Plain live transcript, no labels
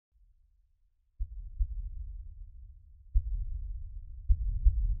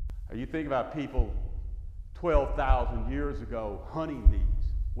You think about people 12,000 years ago hunting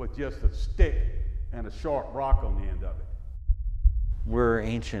these with just a stick and a sharp rock on the end of it. We're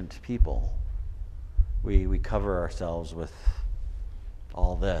ancient people. We cover ourselves with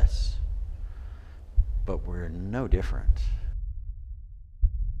all this, but we're no different.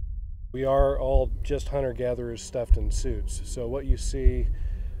 We are all just hunter-gatherers stuffed in suits. So what you see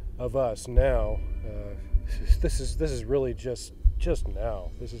of us now, this is really just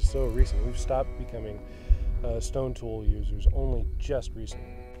now. This is so recent. We've stopped becoming stone tool users only just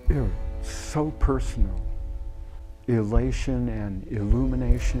recently. They're so personal. Elation and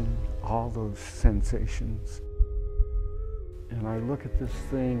illumination, all those sensations. And I look at this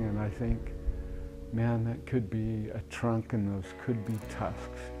thing and I think, man, that could be a trunk and those could be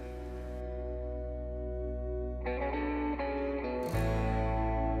tusks.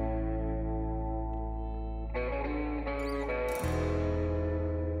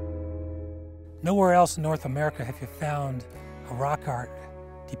 Nowhere else in North America have you found a rock art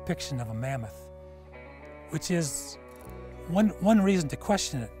depiction of a mammoth, which is one reason to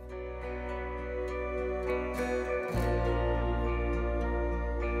question it.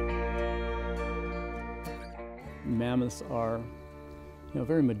 Mammoths are, a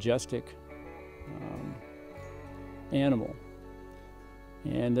very majestic animal,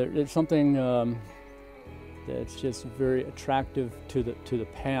 and there's something that's just very attractive to the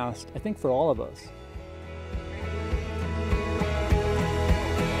past, I think, for all of us.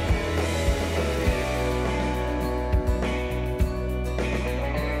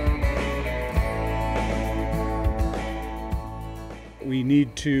 We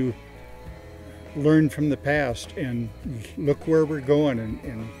need to learn from the past and look where we're going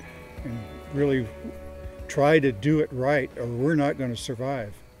and really try to do it right, or we're not going to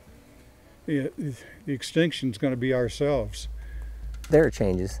survive. The extinction is going to be ourselves. There are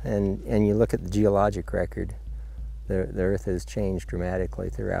changes, and you look at the geologic record, the Earth has changed dramatically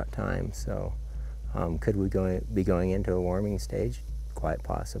throughout time, so could we be going into a warming stage? Quite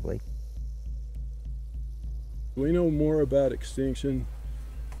possibly. We know more about extinction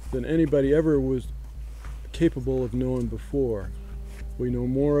than anybody ever was capable of knowing before. We know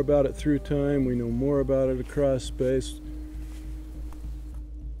more about it through time, we know more about it across space.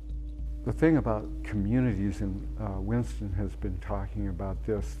 The thing about communities, and Winston has been talking about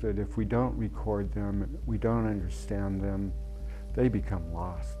this, that if we don't record them, we don't understand them, they become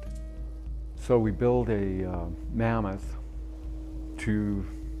lost. So we build a mammoth to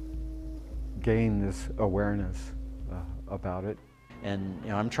gain this awareness about it. And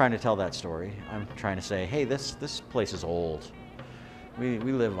I'm trying to tell that story. I'm trying to say, hey, this place is old. We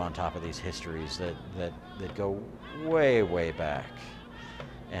live on top of these histories that go way, way back,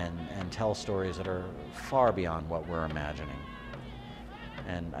 and tell stories that are far beyond what we're imagining.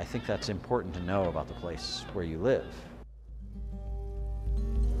 And I think that's important to know about the place where you live.